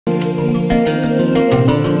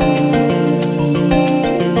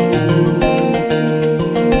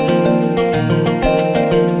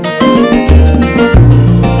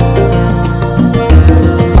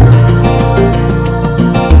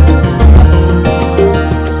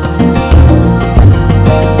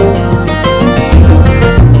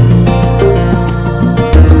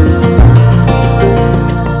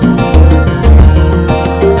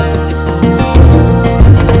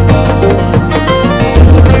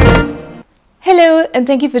Hello, and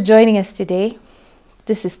thank you for joining us today.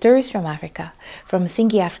 This is Stories from Africa. From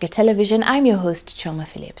Singi Africa Television, I'm your host, Choma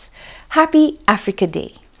Phillips. Happy Africa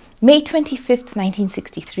Day. May 25th,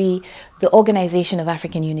 1963, the Organization of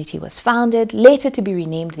African Unity was founded, later to be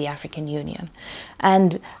renamed the African Union.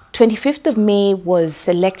 And 25th of May was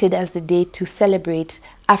selected as the day to celebrate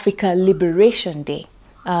Africa Liberation Day.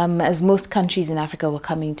 As most countries in Africa were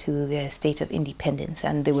coming to their state of independence,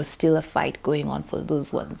 and there was still a fight going on for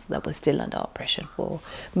those ones that were still under oppression for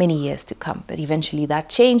many years to come. But eventually that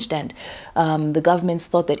changed, and the governments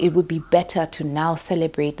thought that it would be better to now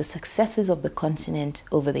celebrate the successes of the continent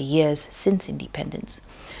over the years since independence.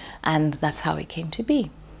 And that's how it came to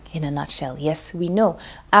be. In a nutshell, yes, we know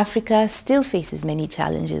Africa still faces many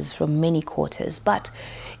challenges from many quarters, but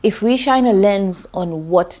if we shine a lens on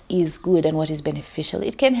what is good and what is beneficial,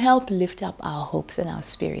 it can help lift up our hopes and our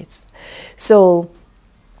spirits. So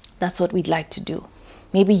that's what we'd like to do.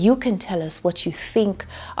 Maybe you can tell us what you think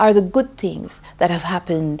are the good things that have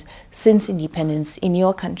happened since independence in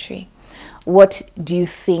your country. What do you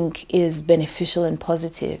think is beneficial and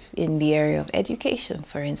positive in the area of education,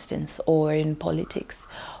 for instance, or in politics,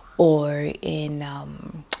 or in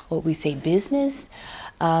what we say business,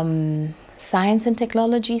 science and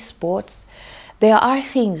technology, sports? There are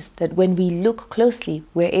things that when we look closely,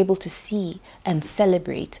 we're able to see and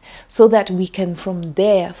celebrate so that we can from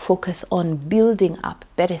there focus on building up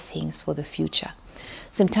better things for the future.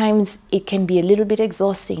 Sometimes it can be a little bit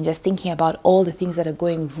exhausting just thinking about all the things that are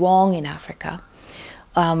going wrong in Africa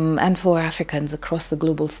and for Africans across the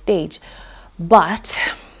global stage. But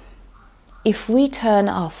if we turn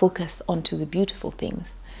our focus onto the beautiful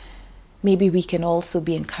things, maybe we can also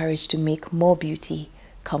be encouraged to make more beauty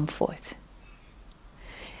come forth.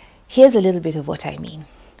 Here's a little bit of what I mean,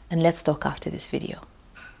 and let's talk after this video.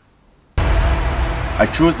 I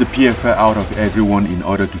chose the PFL out of everyone in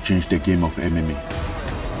order to change the game of MMA.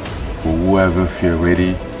 For whoever feel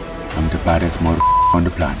ready, I'm the baddest model on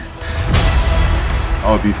the planet.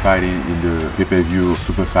 I'll be fighting in the pay-per-view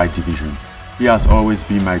super fight division. It has always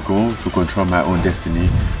been my goal to control my own destiny.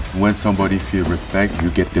 When somebody feels respect, you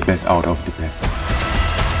get the best out of the person.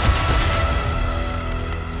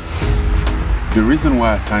 The reason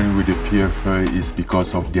why I signed with the PFL is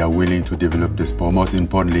because of they are willing to develop the sport. Most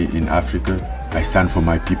importantly, in Africa, I stand for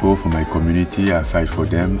my people, for my community, I fight for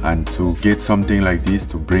them, and to get something like this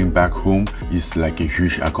to bring back home is like a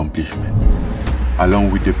huge accomplishment.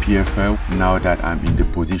 Along with the PFL, now that I'm in the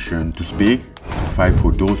position to speak, to fight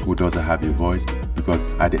for those who doesn't have a voice,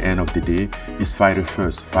 because at the end of the day, it's fighter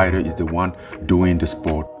first. Fighter is the one doing the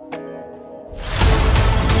sport.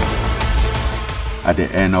 At the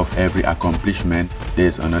end of every accomplishment,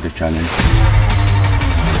 there's another challenge.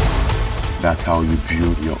 That's how you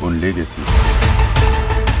build your own legacy.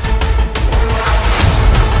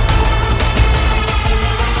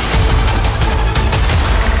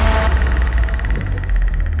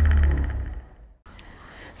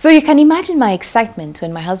 So you can imagine my excitement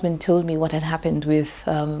when my husband told me what had happened with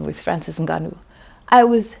Francis Ngannou. I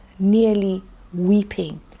was nearly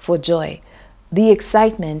weeping for joy. The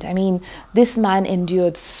excitement, I mean, this man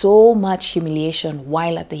endured so much humiliation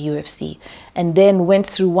while at the UFC, and then went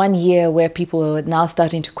through 1 year where people were now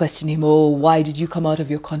starting to question him. Oh, why did you come out of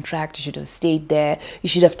your contract? You should have stayed there. You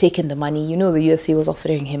should have taken the money. You know, the UFC was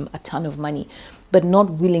offering him a ton of money, but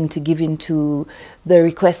not willing to give in to the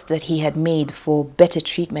requests that he had made for better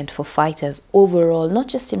treatment for fighters overall, not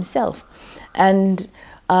just himself. And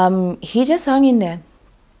he just hung in there.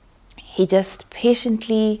 He just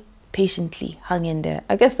patiently hung in there.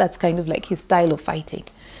 I guess that's kind of like his style of fighting.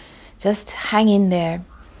 Just hang in there,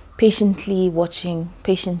 patiently watching,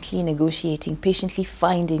 patiently negotiating, patiently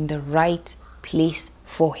finding the right place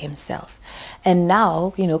for himself. And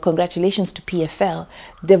now, you know, congratulations to PFL.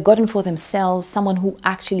 They've gotten for themselves someone who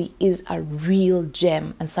actually is a real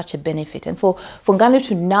gem and such a benefit. And for Ngannou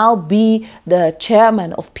to now be the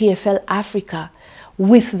chairman of PFL Africa,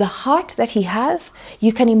 with the heart that he has,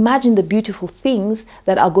 you can imagine the beautiful things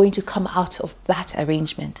that are going to come out of that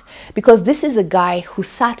arrangement. Because this is a guy who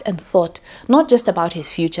sat and thought not just about his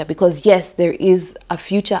future, because yes, there is a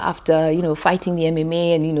future after, you know, fighting the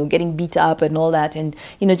MMA and, you know, getting beat up and all that, and,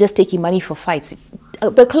 you know, just taking money for fights.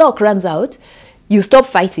 The clock runs out, you stop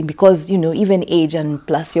fighting because, you know, even age and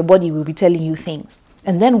plus your body will be telling you things.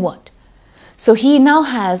 And then what? So he now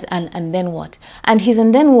has an and then what? And his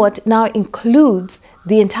and then what now includes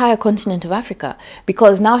the entire continent of Africa,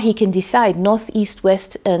 because now he can decide North, East,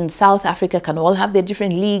 West, and South Africa can all have their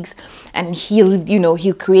different leagues, and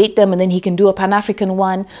he'll create them, and then he can do a Pan-African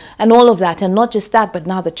one and all of that. And not just that, but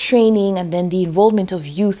now the training and then the involvement of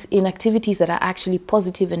youth in activities that are actually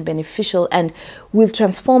positive and beneficial and will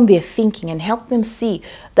transform their thinking and help them see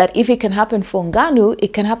that if it can happen for Ngannou,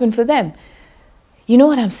 it can happen for them. You know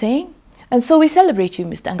what I'm saying? And so we celebrate you,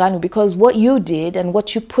 Mr. Ngannou, because what you did and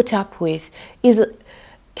what you put up with is,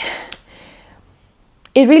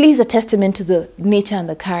 it really is a testament to the nature and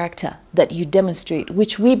the character that you demonstrate,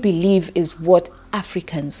 which we believe is what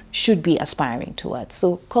Africans should be aspiring towards.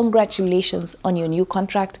 So congratulations on your new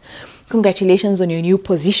contract. Congratulations on your new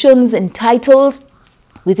positions and titles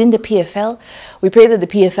within the PFL. We pray that the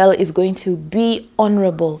PFL is going to be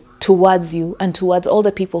honorable towards you and towards all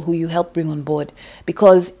the people who you help bring on board,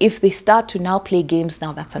 because if they start to now play games,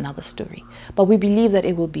 now that's another story. But we believe that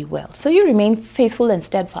it will be well. So you remain faithful and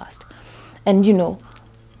steadfast, and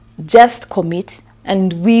just commit,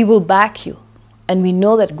 and we will back you, and we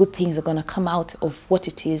know that good things are going to come out of what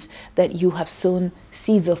it is that you have sown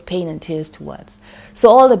seeds of pain and tears towards. So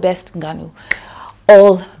all the best, Ngannou,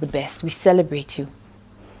 all the best. We celebrate you,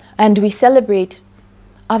 and we celebrate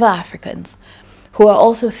other Africans who are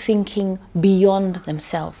also thinking beyond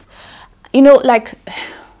themselves. Like,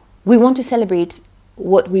 we want to celebrate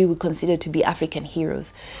what we would consider to be African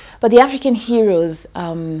heroes. But the African heroes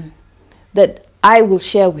that I will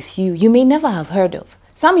share with you, you may never have heard of.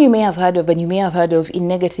 Some you may have heard of, and you may have heard of in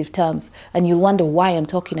negative terms, and you'll wonder why I'm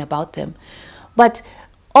talking about them. But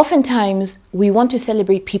oftentimes, we want to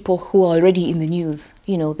celebrate people who are already in the news,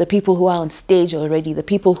 the people who are on stage already, the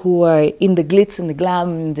people who are in the glitz and the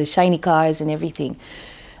glam, the shiny cars and everything.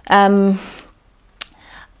 And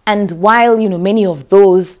while, many of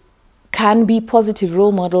those can be positive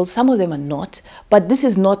role models, some of them are not. But this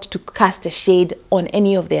is not to cast a shade on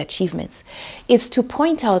any of their achievements. It's to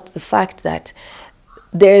point out the fact that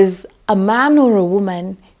there's a man or a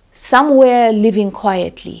woman somewhere living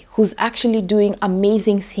quietly who's actually doing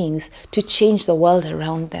amazing things to change the world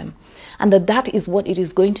around them. And that is what it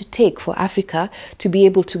is going to take for Africa to be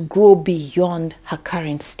able to grow beyond her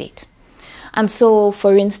current state. And so,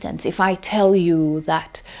 for instance, if I tell you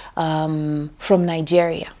that from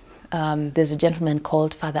Nigeria, there's a gentleman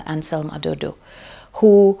called Father Anselm Adodo,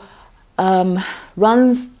 who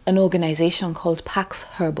runs an organization called Pax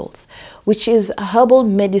Herbals, which is a herbal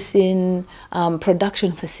medicine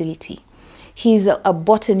production facility. He's a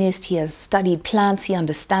botanist, he has studied plants, he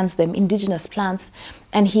understands them, indigenous plants,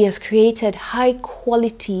 and he has created high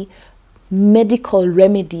quality medical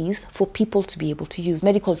remedies for people to be able to use,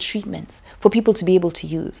 medical treatments for people to be able to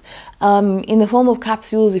use, in the form of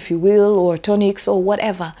capsules, if you will, or tonics or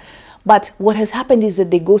whatever. But what has happened is that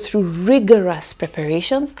they go through rigorous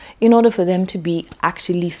preparations in order for them to be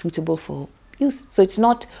actually suitable for use. So it's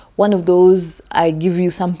not one of those, I give you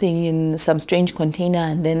something in some strange container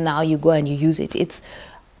and then now you go and you use it. It's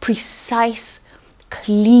precise,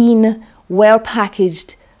 clean,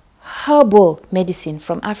 well-packaged herbal medicine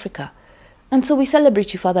from Africa. And so we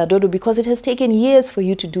celebrate you, Father Adodo, because it has taken years for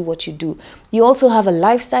you to do what you do. You also have a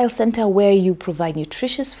lifestyle center where you provide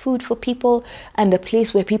nutritious food for people and a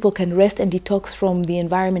place where people can rest and detox from the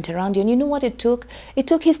environment around you. And you know what it took? It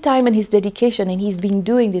took his time and his dedication, and he's been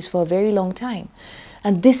doing this for a very long time.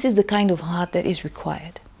 And this is the kind of heart that is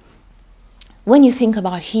required. When you think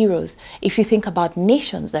about heroes, if you think about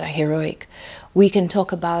nations that are heroic, we can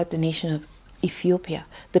talk about the nation of Ethiopia.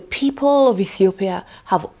 The people of Ethiopia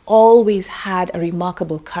have always had a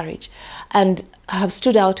remarkable courage and have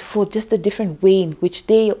stood out for just a different way in which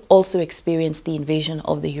they also experienced the invasion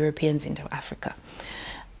of the Europeans into Africa.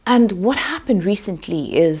 And what happened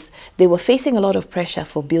recently is they were facing a lot of pressure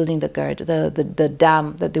for building the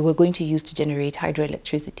dam that they were going to use to generate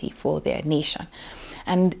hydroelectricity for their nation.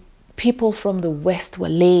 And people from the West were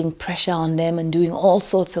laying pressure on them and doing all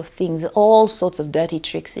sorts of things, all sorts of dirty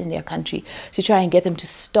tricks in their country to try and get them to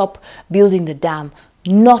stop building the dam,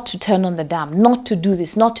 not to turn on the dam, not to do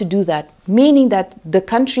this, not to do that, meaning that the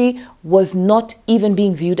country was not even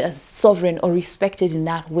being viewed as sovereign or respected in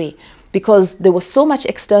that way, because there was so much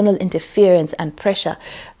external interference and pressure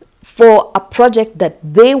for a project that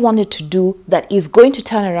they wanted to do that is going to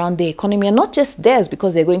turn around the economy, and not just theirs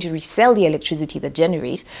because they're going to resell the electricity that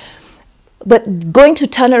generates, but going to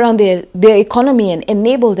turn around their economy and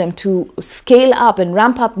enable them to scale up and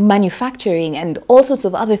ramp up manufacturing and all sorts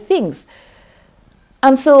of other things.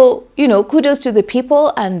 And so, kudos to the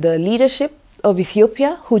people and the leadership of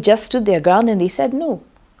Ethiopia who just stood their ground and they said, no,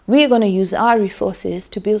 we are going to use our resources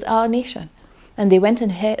to build our nation. And they went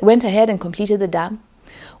ahead and completed the dam,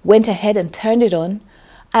 went ahead and turned it on,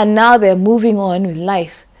 and now they're moving on with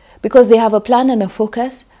life because they have a plan and a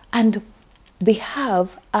focus, and they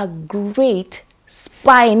have a great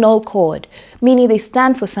spinal cord, meaning they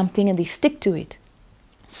stand for something and they stick to it.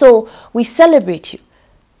 So we celebrate you,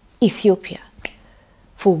 Ethiopia,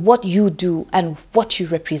 for what you do and what you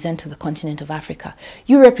represent to the continent of Africa.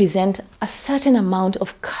 You represent a certain amount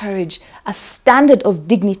of courage, a standard of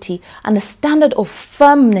dignity, and a standard of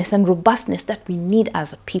firmness and robustness that we need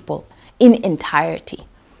as a people in entirety.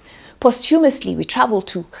 Posthumously, we travel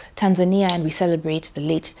to Tanzania and we celebrate the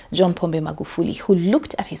late John Pombe Magufuli, who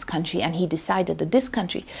looked at his country and he decided that this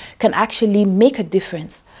country can actually make a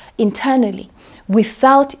difference internally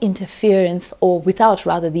without interference, or without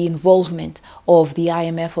rather the involvement of the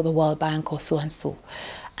IMF or the World Bank or so and so.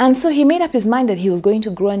 And so he made up his mind that he was going to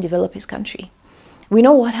grow and develop his country. We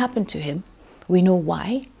know what happened to him. We know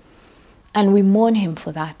why. And we mourn him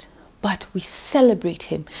for that. But we celebrate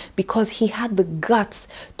him because he had the guts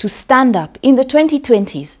to stand up in the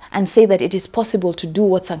 2020s and say that it is possible to do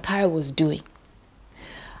what Sankara was doing.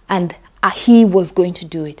 And he was going to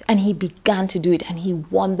do it. And he began to do it. And he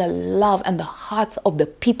won the love and the hearts of the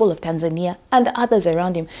people of Tanzania and others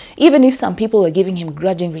around him. Even if some people were giving him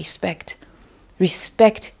grudging respect.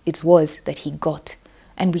 Respect it was that he got.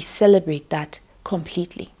 And we celebrate that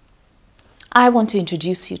completely. I want to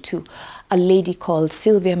introduce you to a lady called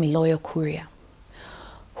Sylvia Miloyo Kuria,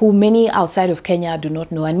 who many outside of Kenya do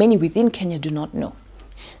not know and many within Kenya do not know.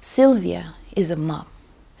 Sylvia is a mom.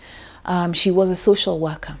 She was a social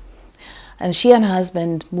worker, and she and her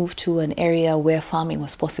husband moved to an area where farming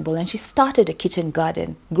was possible, and she started a kitchen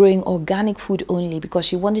garden growing organic food only because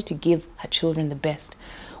she wanted to give her children the best.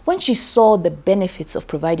 When she saw the benefits of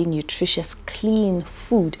providing nutritious, clean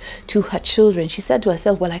food to her children, she said to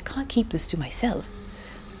herself, well, I can't keep this to myself.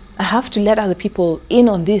 I have to let other people in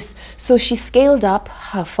on this. So she scaled up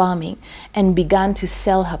her farming and began to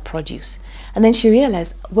sell her produce. And then she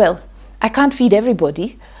realized, well, I can't feed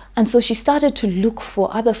everybody. And so she started to look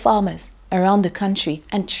for other farmers around the country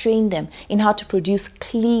and train them in how to produce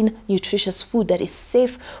clean, nutritious food that is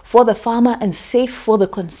safe for the farmer and safe for the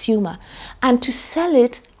consumer, and to sell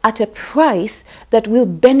it at a price that will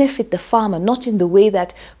benefit the farmer, not in the way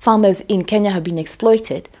that farmers in Kenya have been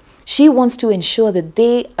exploited. She wants to ensure that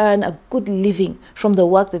they earn a good living from the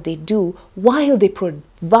work that they do while they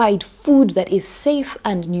provide food that is safe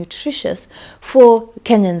and nutritious for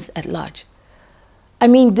Kenyans at large. I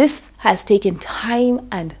mean, this has taken time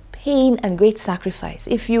and pain and great sacrifice.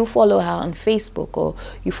 If you follow her on Facebook or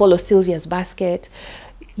you follow Sylvia's Basket,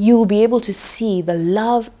 you'll be able to see the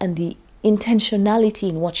love and the intentionality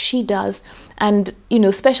in what she does. And, you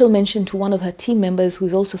know, special mention to one of her team members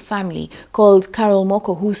who's also family, called Carol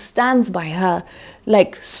Moko, who stands by her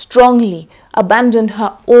like strongly, abandoned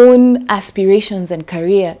her own aspirations and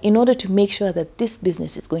career in order to make sure that this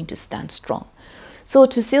business is going to stand strong. So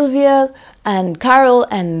to Sylvia and Carol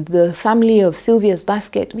and the family of Sylvia's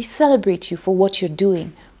Basket, we celebrate you for what you're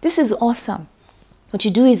doing. This is awesome. What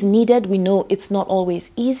you do is needed. We know it's not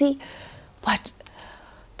always easy, but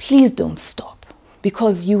please don't stop,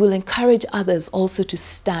 because you will encourage others also to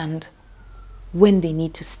stand when they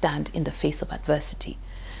need to stand in the face of adversity.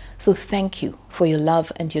 So thank you for your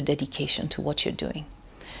love and your dedication to what you're doing.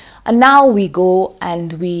 And now we go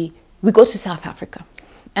and we go to South Africa,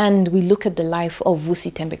 and we look at the life of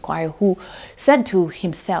Vusi Thembekwayo, who said to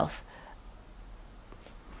himself,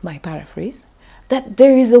 my paraphrase, that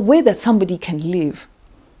there is a way that somebody can live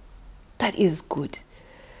that is good.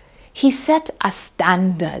 He set a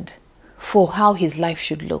standard for how his life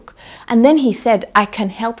should look. And then he said, I can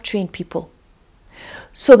help train people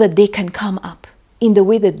so that they can come up in the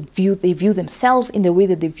way that they view themselves, in the way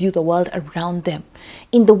that they view the world around them,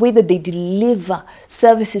 in the way that they deliver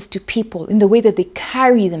services to people, in the way that they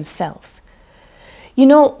carry themselves. You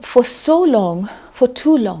know, for so long, for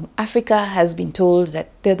too long, Africa has been told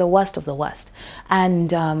that they're the worst of the worst,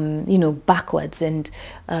 and, you know, backwards, and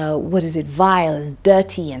vile and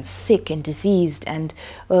dirty and sick and diseased, and,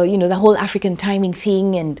 you know, the whole African timing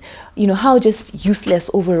thing, and, you know, how just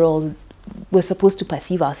useless overall we're supposed to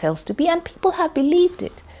perceive ourselves to be, and people have believed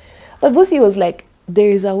it. But Vusi was like,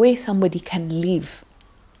 there is a way somebody can live,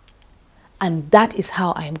 and that is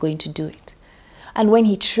how I am going to do it. And when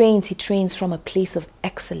he trains from a place of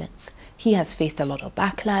excellence. He has faced a lot of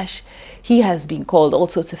backlash. He has been called all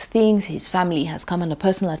sorts of things. His family has come under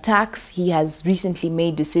personal attacks. He has recently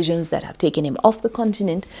made decisions that have taken him off the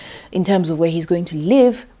continent in terms of where he's going to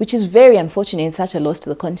live, which is very unfortunate and such a loss to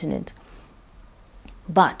the continent.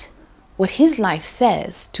 But what his life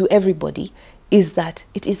says to everybody is that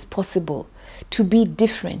it is possible to be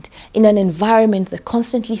different in an environment that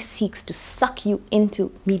constantly seeks to suck you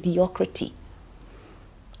into mediocrity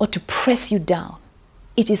or to press you down.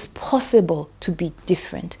 It is possible to be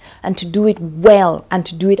different and to do it well and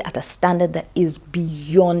to do it at a standard that is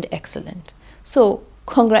beyond excellent. So,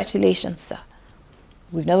 congratulations, sir.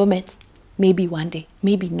 We've never met. Maybe one day,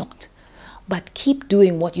 maybe not. But keep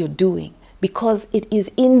doing what you're doing, because it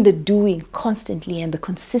is in the doing constantly and the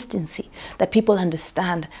consistency that people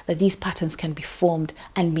understand that these patterns can be formed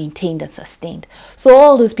and maintained and sustained. So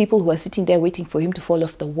all those people who are sitting there waiting for him to fall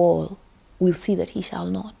off the wall will see that he shall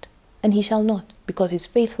not. And he shall not, because his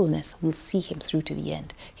faithfulness will see him through to the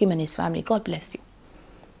end. Him and his family. God bless you.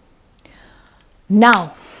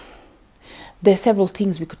 Now, there are several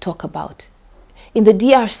things we could talk about. In the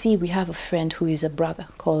DRC, we have a friend who is a brother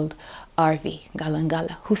called RV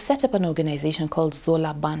Galangala, who set up an organization called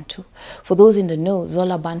Zola Bantu. For those in the know,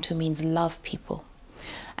 Zola Bantu means love people.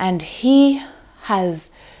 And he has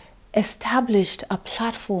established a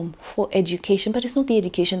platform for education, but it's not the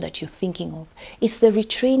education that you're thinking of. It's the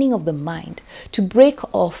retraining of the mind to break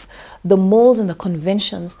off the molds and the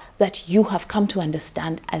conventions that you have come to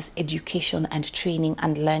understand as education and training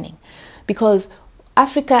and learning. Because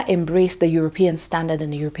Africa embraced the European standard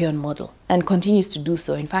and the European model and continues to do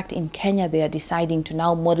so. In fact, in Kenya, they are deciding to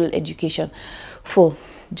now model education for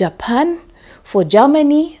Japan, for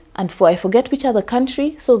Germany, and for I forget which other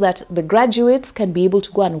country, so that the graduates can be able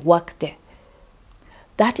to go and work there.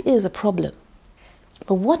 That is a problem.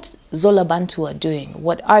 But what Zola Bantu are doing,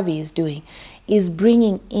 what RV is doing, is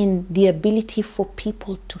bringing in the ability for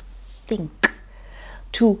people to think,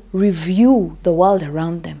 to review the world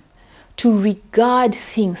around them, to regard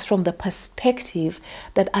things from the perspective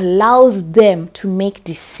that allows them to make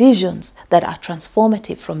decisions that are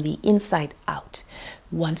transformative from the inside out.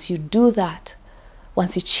 Once you do that,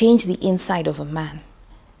 once you change the inside of a man,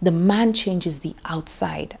 the man changes the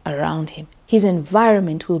outside around him. His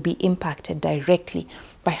environment will be impacted directly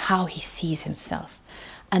by how he sees himself.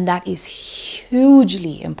 And that is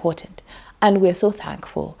hugely important. And we're so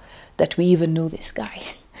thankful that we even know this guy.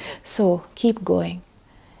 So keep going.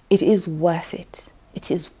 It is worth it. It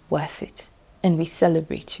is worth it. And we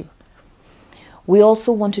celebrate you. We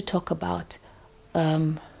also want to talk about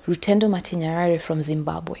Rutendo Matinyarare from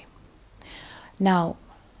Zimbabwe. Now,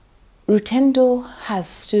 Rutendo has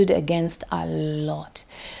stood against a lot,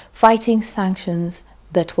 fighting sanctions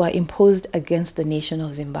that were imposed against the nation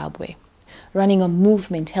of Zimbabwe, running a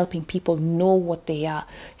movement, helping people know what they are,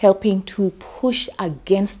 helping to push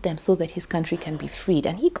against them so that his country can be freed.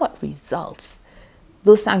 And he got results.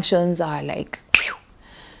 Those sanctions are like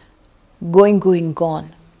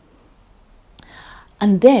gone.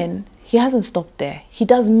 And then he hasn't stopped there. He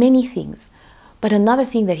does many things. But another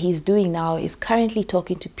thing that he's doing now is currently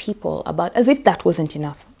talking to people about, as if that wasn't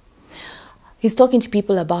enough. He's talking to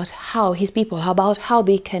people about how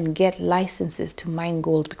they can get licenses to mine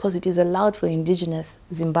gold, because it is allowed for indigenous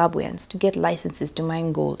Zimbabweans to get licenses to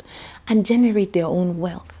mine gold and generate their own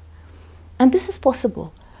wealth. And this is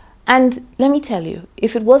possible. And let me tell you,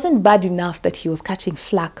 if it wasn't bad enough that he was catching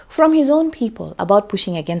flack from his own people about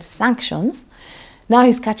pushing against sanctions, now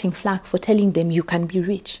he's catching flack for telling them you can be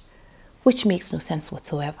rich. Which makes no sense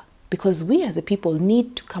whatsoever, because we as a people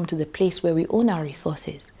need to come to the place where we own our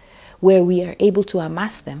resources, where we are able to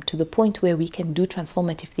amass them to the point where we can do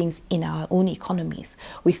transformative things in our own economies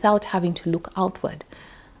without having to look outward.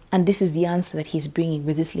 And this is the answer that he's bringing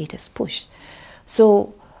with this latest push.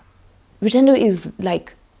 So Rutendo is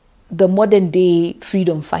like the modern day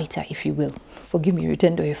freedom fighter, if you will. Forgive me,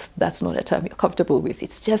 Rutendo, if that's not a term you're comfortable with.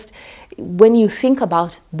 It's just when you think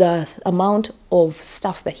about the amount of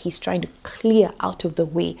stuff that he's trying to clear out of the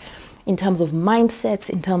way in terms of mindsets,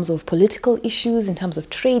 in terms of political issues, in terms of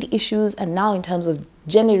trade issues, and now in terms of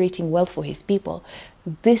generating wealth for his people,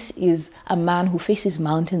 this is a man who faces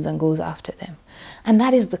mountains and goes after them. And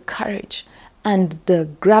that is the courage and the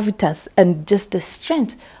gravitas and just the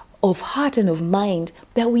strength of heart and of mind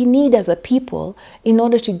that we need as a people in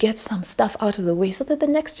order to get some stuff out of the way so that the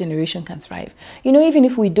next generation can thrive. You know, even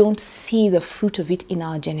if we don't see the fruit of it in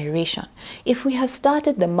our generation, if we have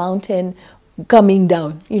started the mountain coming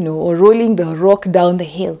down, you know, or rolling the rock down the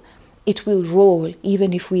hill, it will roll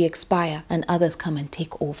even if we expire and others come and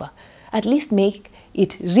take over. At least make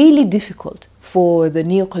it really difficult for the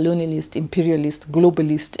neo-colonialist, imperialist,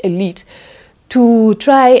 globalist elite to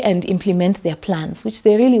try and implement their plans, which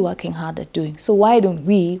they're really working hard at doing. So why don't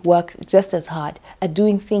we work just as hard at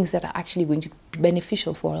doing things that are actually going to be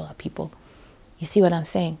beneficial for all our people? You see what I'm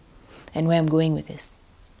saying and where I'm going with this?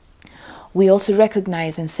 We also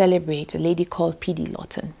recognize and celebrate a lady called P.D.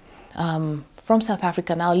 Lawton from South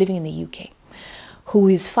Africa, now living in the UK, who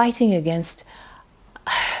is fighting against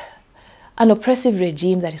an oppressive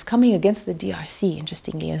regime that is coming against the DRC,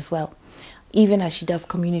 interestingly as well, even as she does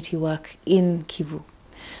community work in Kivu.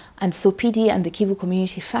 And so PD and the Kivu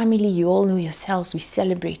community family, you all know yourselves, we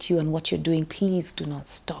celebrate you and what you're doing. Please do not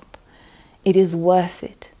stop. It is worth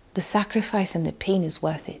it. The sacrifice and the pain is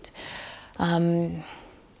worth it.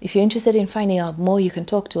 If you're interested in finding out more, you can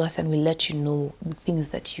talk to us and we'll let you know the things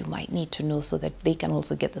that you might need to know so that they can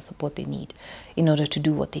also get the support they need in order to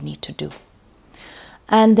do what they need to do.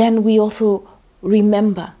 And then we also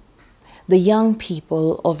remember the young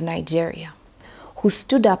people of Nigeria who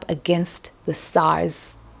stood up against the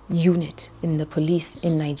SARS unit in the police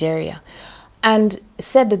in Nigeria and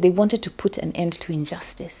said that they wanted to put an end to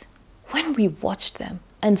injustice. When we watched them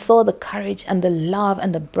and saw the courage and the love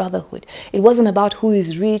and the brotherhood, it wasn't about who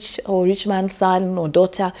is rich or rich man's son or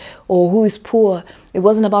daughter or who is poor. It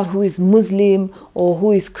wasn't about who is Muslim or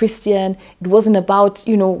who is Christian. It wasn't about,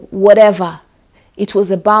 you know, whatever. It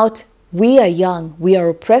was about, we are young, we are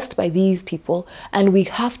oppressed by these people, and we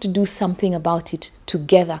have to do something about it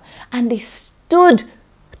together. And they stood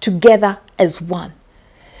together as one.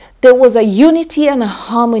 There was a unity and a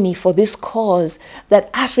harmony for this cause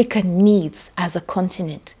that Africa needs as a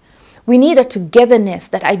continent. We need a togetherness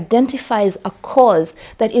that identifies a cause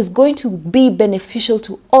that is going to be beneficial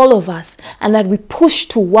to all of us and that we push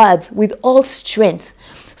towards with all strength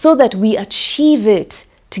so that we achieve it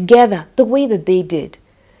together the way that they did.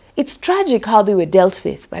 It's tragic how they were dealt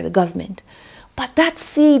with by the government, but that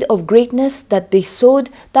seed of greatness that they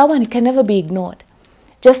sowed, that one can never be ignored.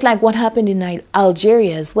 Just like what happened in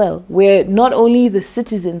Algeria as well, where not only the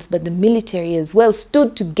citizens but the military as well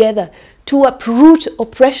stood together to uproot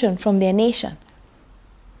oppression from their nation.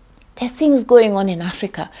 There are things going on in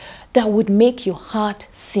Africa that would make your heart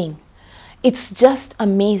sing. It's just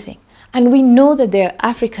amazing. And we know that there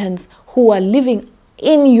are Africans who are living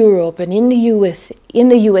in Europe and in the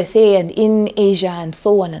USA and in Asia and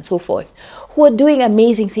so on and so forth, who are doing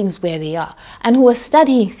amazing things where they are and who are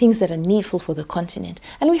studying things that are needful for the continent.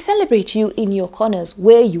 And we celebrate you in your corners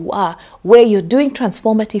where you are, where you're doing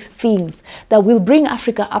transformative things that will bring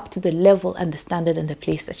Africa up to the level and the standard and the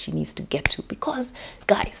place that she needs to get to. Because,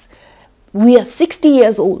 guys, we are 60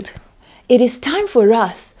 years old. It is time for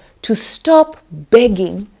us to stop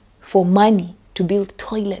begging for money to build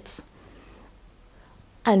toilets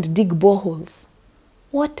and dig boreholes,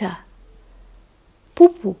 water,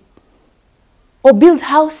 poo-poo, or build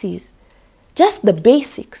houses. Just the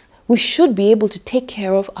basics. We should be able to take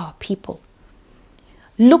care of our people.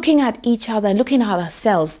 Looking at each other, looking at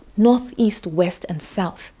ourselves, north, east, west, and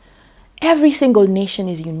south. Every single nation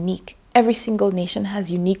is unique. Every single nation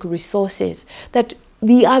has unique resources that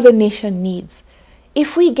the other nation needs.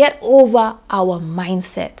 If we get over our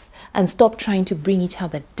mindsets and stop trying to bring each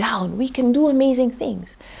other down, we can do amazing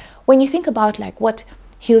things. When you think about like what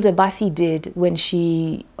Hilda Bassi did when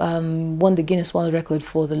she won the Guinness World Record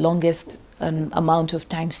for the longest amount of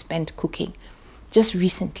time spent cooking, just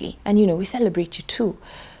recently, and you know, we celebrate you too.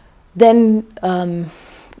 Then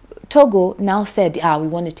Togo now said, we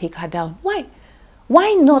want to take her down. Why?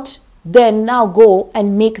 Why not then now go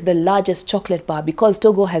and make the largest chocolate bar? Because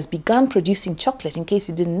Togo has begun producing chocolate, in case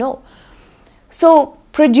you didn't know. So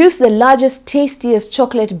produce the largest, tastiest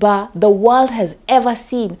chocolate bar the world has ever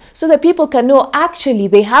seen, so that people can know actually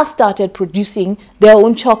they have started producing their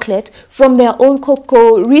own chocolate from their own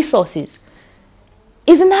cocoa resources.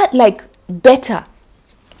 Isn't that like better?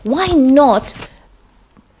 Why not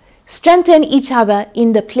strengthen each other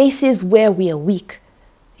in the places where we are weak?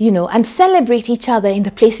 You know, and celebrate each other in the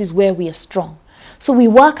places where we are strong. So we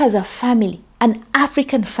work as a family, an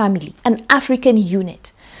African family, an African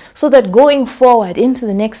unit, so that going forward into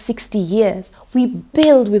the next 60 years, we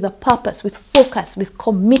build with a purpose, with focus, with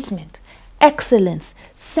commitment, excellence,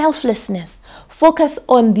 selflessness, focus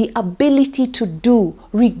on the ability to do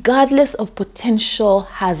regardless of potential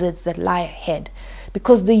hazards that lie ahead.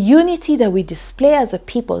 Because the unity that we display as a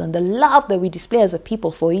people and the love that we display as a people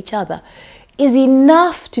for each other is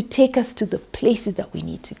enough to take us to the places that we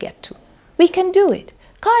need to get to. We can do it.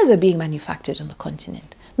 Cars are being manufactured on the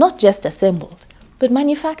continent, not just assembled, but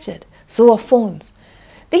manufactured. So are phones.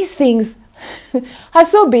 These things are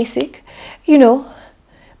so basic, you know,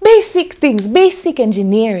 basic things, basic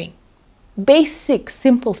engineering, basic,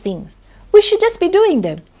 simple things. We should just be doing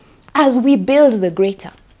them as we build the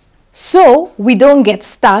greater. So we don't get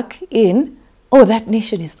stuck in, oh, that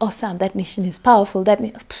nation is awesome, that nation is powerful,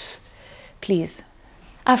 Please,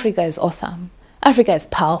 Africa is awesome. Africa is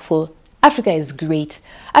powerful. Africa is great.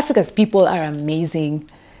 Africa's people are amazing.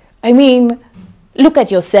 I mean, look at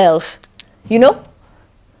yourself, you know?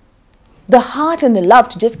 the heart and the love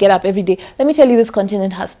to just get up every day. Let me tell you, this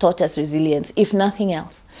continent has taught us resilience, if nothing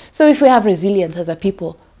else. So if we have resilience as a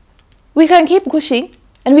people, we can keep pushing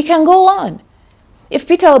and we can go on. If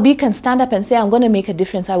Peter Obi can stand up and say, I'm going to make a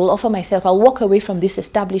difference, I will offer myself, I'll walk away from this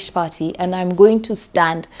established party and I'm going to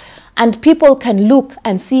stand, and people can look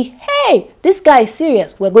and see, hey, this guy is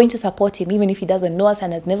serious, we're going to support him even if he doesn't know us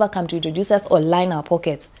and has never come to introduce us or line our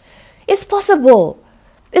pockets. It's possible.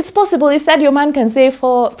 It's possible. If Sadio Man can say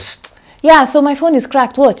yeah, so my phone is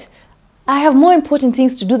cracked, what? I have more important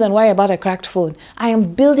things to do than worry about a cracked phone. I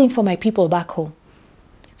am building for my people back home.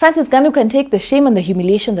 Francis Ngannou can take the shame and the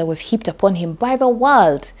humiliation that was heaped upon him by the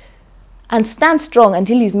world and stand strong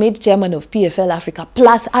until he's made chairman of PFL Africa,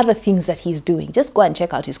 plus other things that he's doing. Just go and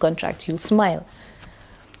check out his contract. You'll smile.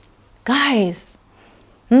 Guys,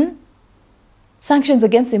 sanctions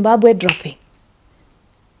against Zimbabwe dropping.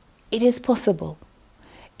 It is possible.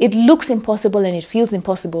 It looks impossible and it feels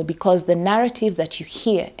impossible because the narrative that you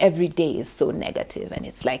hear every day is so negative. And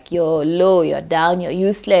it's like, you're low, you're down, you're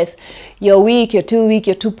useless, you're weak, you're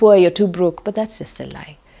too poor, you're too broke. But that's just a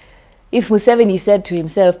lie. If Museveni said to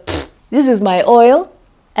himself, this is my oil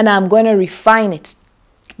and I'm going to refine it.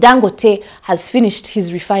 Dangote has finished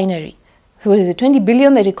his refinery. So what is it, 20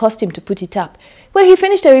 billion that it cost him to put it up? Well, he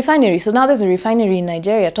finished a refinery. So now there's a refinery in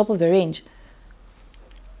Nigeria, top of the range.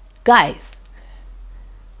 Guys,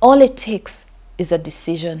 all it takes is a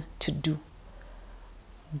decision to do.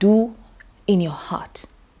 Do in your heart.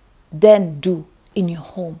 Then do in your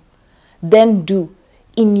home. Then do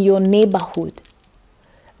in your neighborhood.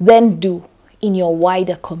 Then do in your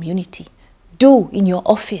wider community. Do in your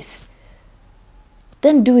office.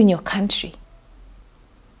 Then do in your country.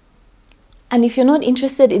 And if you're not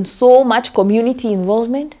interested in so much community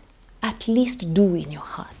involvement, at least do in your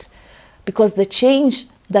heart. Because the change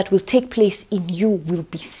that will take place in you will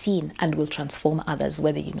be seen and will transform others,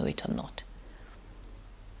 whether you know it or not.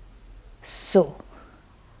 So,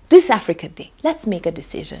 this Africa Day, let's make a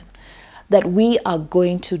decision that we are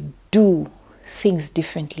going to do things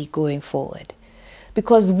differently going forward,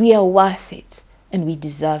 because we are worth it and we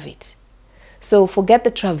deserve it. So forget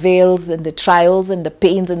the travails and the trials and the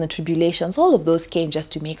pains and the tribulations. All of those came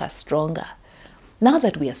just to make us stronger. Now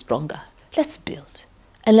that we are stronger, let's build.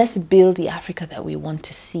 And let's build the Africa that we want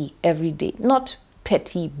to see every day, not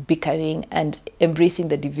petty bickering and embracing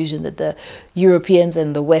the division that the Europeans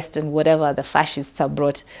and the West and whatever the fascists have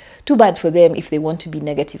brought. Too bad for them if they want to be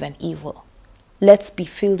negative and evil. Let's be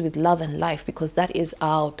filled with love and life, because that is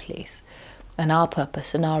our place and our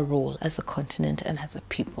purpose and our role as a continent and as a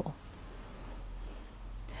people.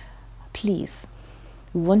 Please,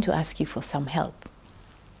 we want to ask you for some help.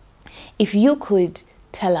 If you could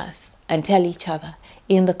tell us and tell each other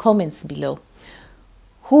in the comments below,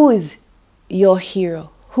 who is your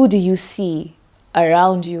hero? Who do you see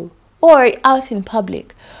around you or out in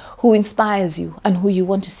public who inspires you and who you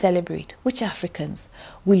want to celebrate? Which Africans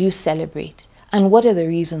will you celebrate? And what are the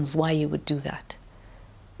reasons why you would do that?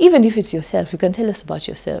 Even if it's yourself, you can tell us about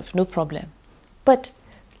yourself, no problem. But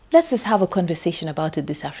let's just have a conversation about it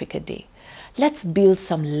this Africa Day. Let's build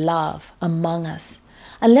some love among us.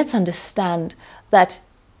 And let's understand that,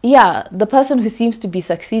 yeah, the person who seems to be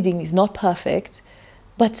succeeding is not perfect,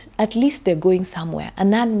 but at least they're going somewhere.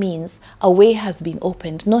 And that means a way has been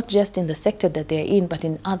opened, not just in the sector that they're in, but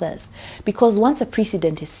in others. Because once a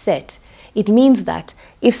precedent is set, it means that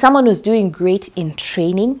if someone was doing great in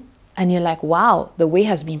training, and you're like, wow, the way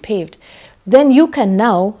has been paved, then you can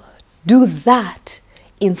now do that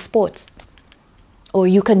in sports. Or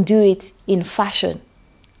you can do it in fashion,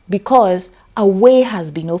 because a way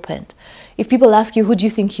has been opened. If people ask you, who do you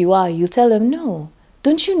think you are? You'll tell them, no.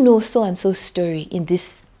 Don't you know so-and-so's story in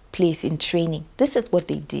this place in training? This is what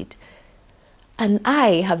they did. And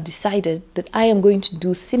I have decided that I am going to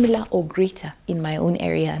do similar or greater in my own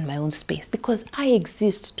area and my own space, because I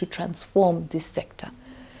exist to transform this sector.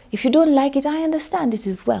 If you don't like it, I understand it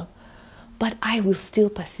as well. But I will still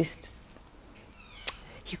persist.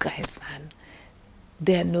 You guys, man,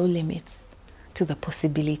 there are no limits to the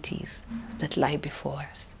possibilities that lie before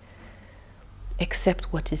us,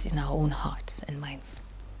 except what is in our own hearts and minds.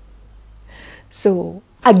 So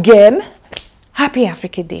again, happy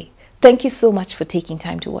Africa Day. Thank you so much for taking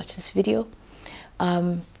time to watch this video.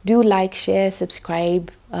 Do like, share,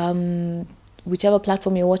 subscribe, whichever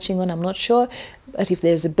platform you're watching on, I'm not sure. But if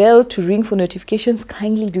there's a bell to ring for notifications,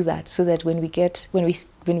 kindly do that, so that when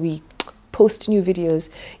we post new videos,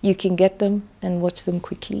 you can get them and watch them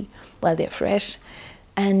quickly while they're fresh.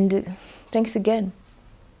 And thanks again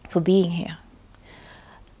for being here.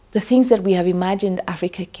 The things that we have imagined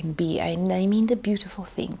Africa can be, I mean the beautiful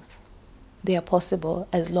things, they are possible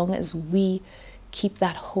as long as we keep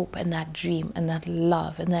that hope and that dream and that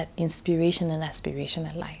love and that inspiration and aspiration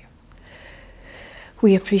alive.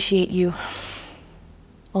 We appreciate you.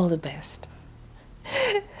 All the best.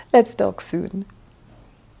 Let's talk soon.